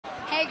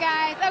Hey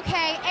guys,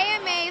 okay,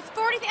 AMA's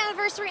 40th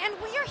anniversary, and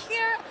we are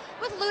here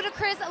with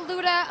Ludacris.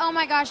 Luda, oh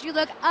my gosh, you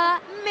look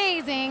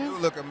amazing. You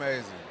look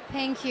amazing.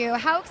 Thank you.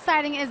 How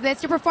exciting is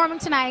this? You're performing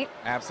tonight.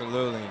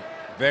 Absolutely.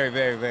 Very,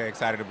 very, very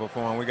excited to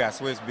perform. We got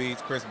Swiss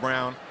Beats, Chris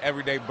Brown,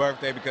 everyday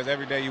birthday, because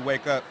every day you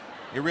wake up,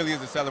 it really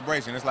is a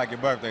celebration. It's like your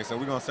birthday, so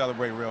we're going to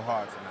celebrate real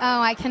hard tonight.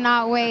 Oh, I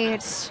cannot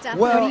wait. Well,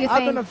 what do you I've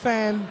think? been a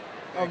fan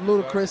of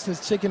Ludacris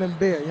since Chicken and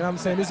Beer. You know what I'm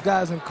saying? This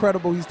guy's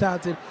incredible. He's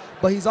talented,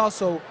 but he's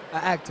also an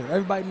actor.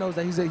 Everybody knows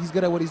that he's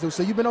good at what he's doing.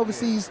 So you've been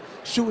overseas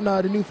shooting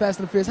the new Fast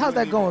and the Furious. How's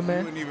that going, man?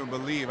 You wouldn't even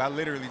believe. I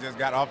literally just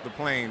got off the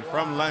plane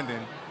from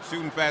London,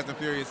 shooting Fast and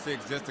Furious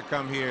 6 just to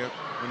come here.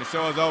 When the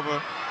show is over,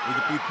 we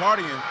could be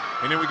partying,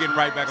 and then we're getting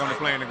right back on the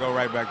plane to go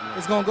right back.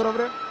 It's going good over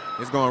there?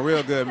 It's going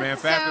real good, man.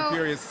 Fast and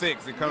Furious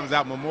 6. It comes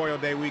out Memorial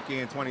Day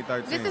weekend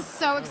 2013. This is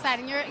so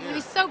exciting. You're going to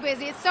be so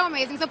busy. It's so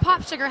amazing. So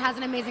Pop Sugar has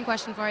an amazing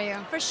question for you.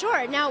 For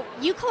sure. Now,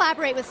 you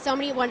collaborate with so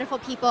many wonderful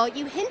people.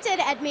 You hinted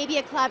at maybe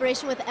a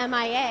collaboration with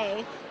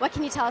MIA. What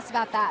can you tell us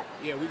about that?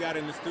 Yeah, we got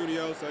in the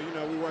studio, so,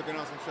 we're working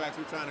on some tracks.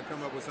 We're trying to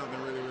come up with something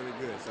really, really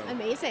good. So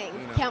amazing.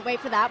 Can't wait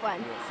for that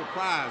one. Yeah,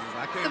 surprises.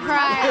 I can't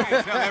Surprise. Really, I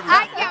can't tell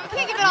everybody. Yeah, we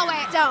can't give it all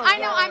away. Don't. I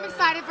know I'm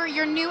excited for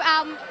your new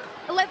album.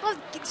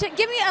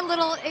 Give me a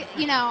little,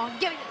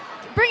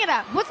 bring it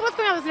up. What's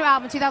going on with this new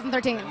album in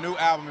 2013? The new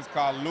album is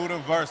called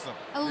Ludaversal.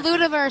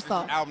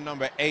 Ludaversal. This is album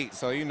number 8.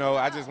 So,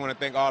 I just want to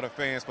thank all the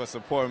fans for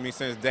supporting me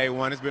since day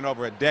one. It's been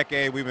over a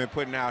decade. We've been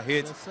putting out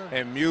hits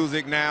and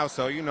music now.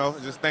 So,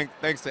 just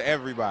thanks to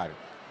everybody.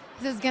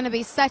 This is going to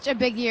be such a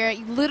big year.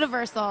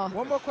 Ludaversal.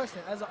 One more question.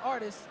 As an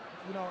artist,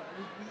 we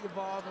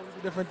evolve and we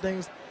do different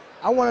things.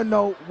 I want to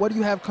know, what do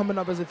you have coming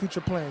up as a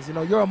future plans?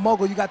 You're a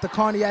mogul. You got the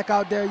cognac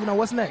out there.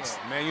 What's next?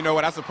 Man, you know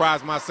what? I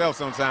surprise myself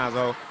sometimes,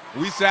 though.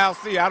 We shall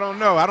see. I don't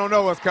know. I don't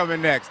know what's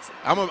coming next.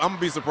 I'm going to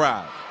be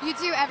surprised. You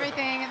do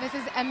everything. This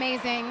is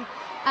amazing.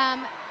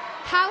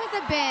 How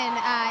has it been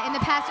in the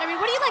past? What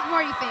do you like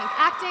more, you think?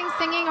 Acting,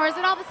 singing, or is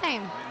it all the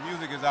same?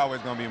 Music is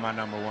always going to be my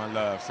 #1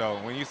 love. So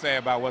when you say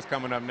about what's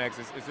coming up next,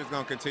 it's just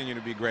going to continue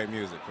to be great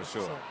music, for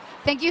sure.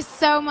 Thank you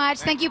so much.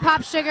 Thank you,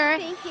 Pop Sugar.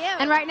 Thank you.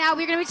 And right now,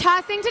 we're going to be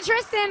tossing to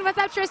Tristan. What's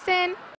up, Tristan?